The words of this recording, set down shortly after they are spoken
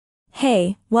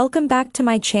Hey, welcome back to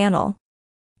my channel.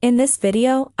 In this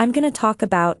video, I'm gonna talk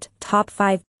about top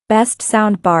 5 best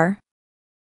soundbar.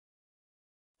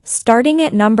 Starting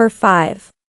at number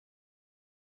 5.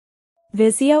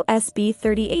 Vizio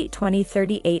SB3820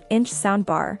 38-inch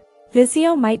soundbar.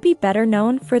 Vizio might be better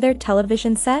known for their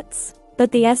television sets,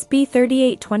 but the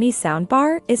SB3820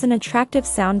 soundbar is an attractive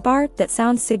soundbar that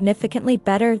sounds significantly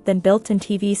better than built-in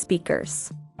TV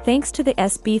speakers. Thanks to the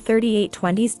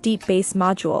SB3820's deep bass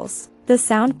modules, the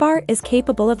soundbar is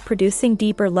capable of producing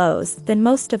deeper lows than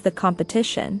most of the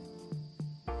competition.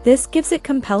 This gives it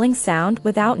compelling sound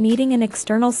without needing an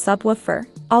external subwoofer,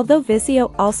 although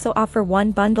Vizio also offer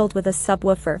one bundled with a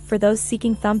subwoofer for those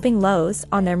seeking thumping lows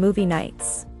on their movie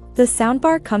nights. The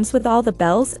soundbar comes with all the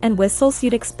bells and whistles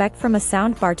you'd expect from a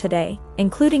soundbar today,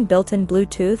 including built-in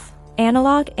Bluetooth,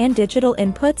 analog and digital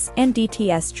inputs and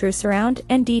DTS True Surround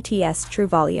and DTS True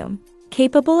Volume.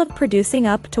 Capable of producing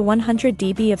up to 100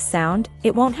 dB of sound,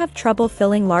 it won't have trouble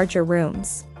filling larger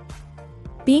rooms.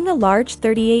 Being a large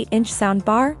 38-inch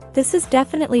soundbar, this is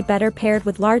definitely better paired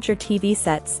with larger TV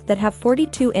sets that have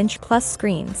 42-inch plus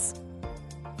screens.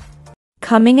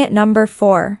 Coming at number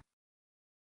 4.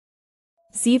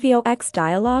 Zevio X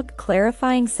Dialogue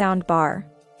Clarifying Soundbar.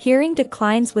 Hearing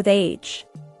declines with age.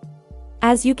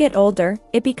 As you get older,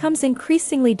 it becomes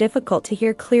increasingly difficult to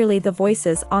hear clearly the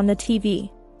voices on the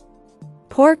TV.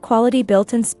 Poor quality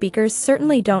built-in speakers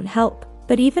certainly don't help,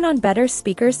 but even on better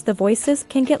speakers the voices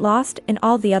can get lost in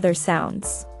all the other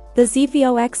sounds. The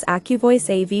Zevio X AccuVoice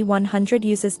AV100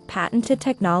 uses patented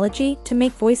technology to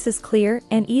make voices clear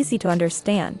and easy to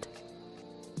understand.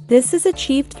 This is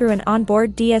achieved through an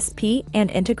onboard DSP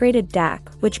and integrated DAC,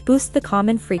 which boosts the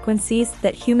common frequencies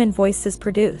that human voices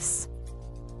produce.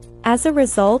 As a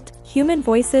result, human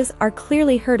voices are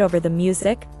clearly heard over the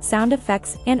music, sound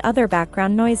effects, and other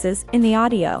background noises in the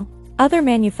audio. Other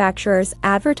manufacturers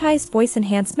advertise voice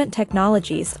enhancement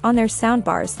technologies on their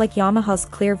soundbars like Yamaha's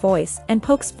Clear Voice and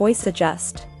Poke's Voice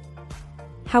Adjust.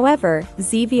 However,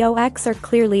 Zevio X are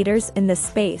clear leaders in this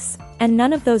space, and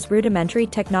none of those rudimentary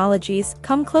technologies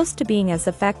come close to being as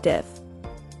effective.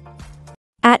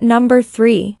 At number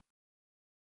 3.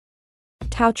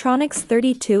 Tautronics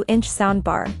 32-inch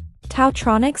soundbar.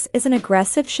 Tautronics is an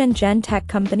aggressive Shenzhen tech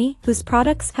company whose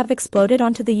products have exploded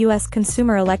onto the US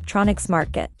consumer electronics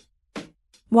market.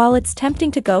 While it's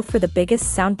tempting to go for the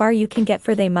biggest soundbar you can get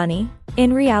for their money,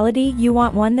 in reality you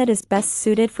want one that is best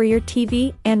suited for your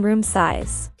TV and room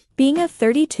size. Being a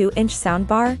 32-inch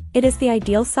soundbar, it is the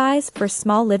ideal size for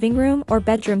small living room or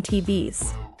bedroom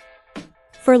TVs.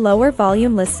 For lower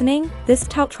volume listening, this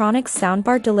Tautronics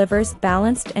soundbar delivers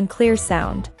balanced and clear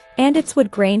sound, and its wood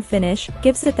grain finish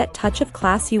gives it that touch of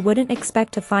class you wouldn't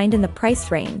expect to find in the price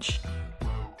range.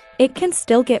 It can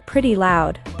still get pretty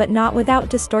loud, but not without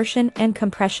distortion and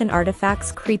compression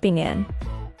artifacts creeping in.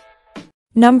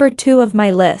 Number 2 of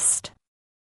my list.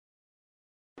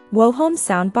 Wohome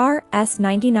Soundbar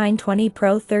S9920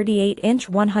 Pro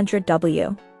 38-inch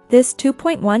 100W. This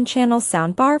 2.1-channel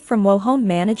soundbar from Wohome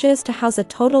manages to house a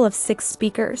total of 6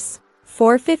 speakers,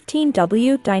 4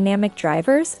 15W dynamic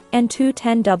drivers, and 2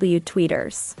 10W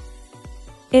tweeters.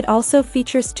 It also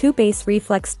features 2 bass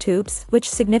reflex tubes, which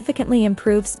significantly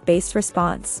improves bass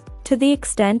response, to the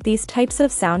extent these types of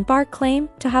soundbar claim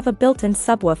to have a built-in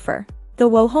subwoofer. The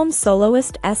Wohome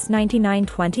Soloist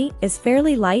S9920 is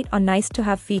fairly light on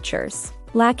nice-to-have features,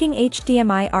 lacking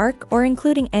HDMI ARC or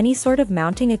including any sort of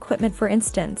mounting equipment for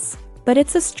instance, but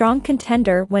it's a strong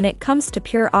contender when it comes to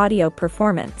pure audio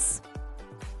performance.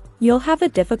 You'll have a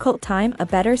difficult time a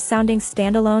better sounding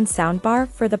standalone soundbar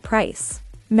for the price.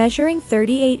 Measuring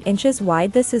 38 inches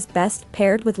wide, this is best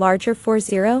paired with larger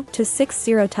 4.0 to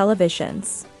 6.0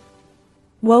 televisions.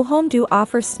 Wohome do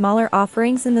offer smaller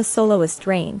offerings in the Soloist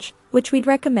range, which we'd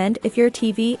recommend if your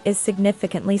TV is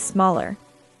significantly smaller.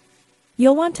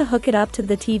 You'll want to hook it up to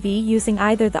the TV using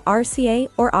either the RCA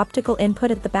or optical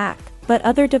input at the back, but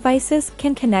other devices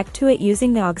can connect to it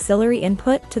using the auxiliary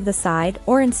input to the side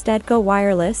or instead go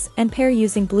wireless and pair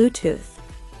using Bluetooth.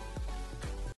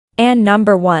 And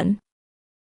number 1.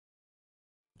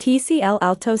 TCL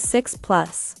Alto 6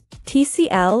 Plus.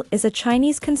 TCL is a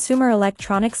Chinese consumer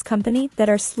electronics company that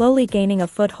are slowly gaining a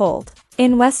foothold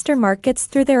in Western markets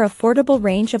through their affordable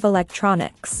range of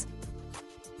electronics.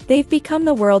 They've become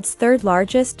the world's 3rd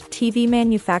largest TV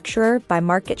manufacturer by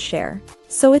market share,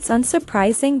 so it's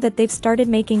unsurprising that they've started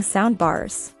making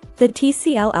soundbars. The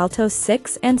TCL Alto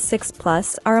 6 and 6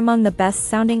 Plus are among the best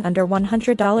sounding under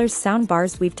 $100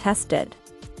 soundbars we've tested.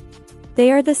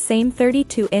 They are the same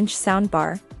 32-inch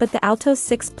soundbar, but the Alto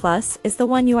 6 Plus is the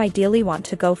one you ideally want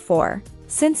to go for,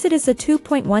 since it is a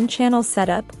 2.1-channel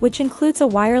setup which includes a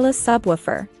wireless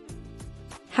subwoofer.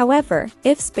 However,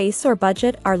 if space or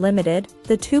budget are limited,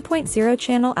 the 2.0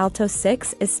 channel Alto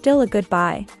 6 is still a good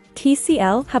buy.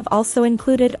 TCL have also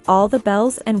included all the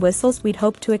bells and whistles we'd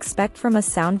hope to expect from a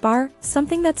soundbar,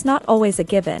 something that's not always a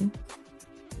given.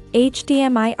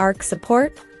 HDMI ARC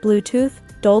support, Bluetooth,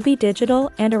 Dolby Digital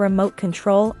and a remote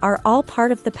control are all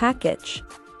part of the package.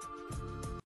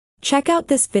 Check out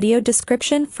this video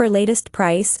description for latest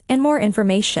price and more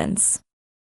informations.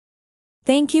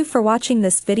 Thank you for watching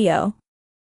this video.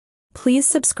 Please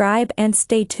subscribe and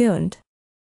stay tuned.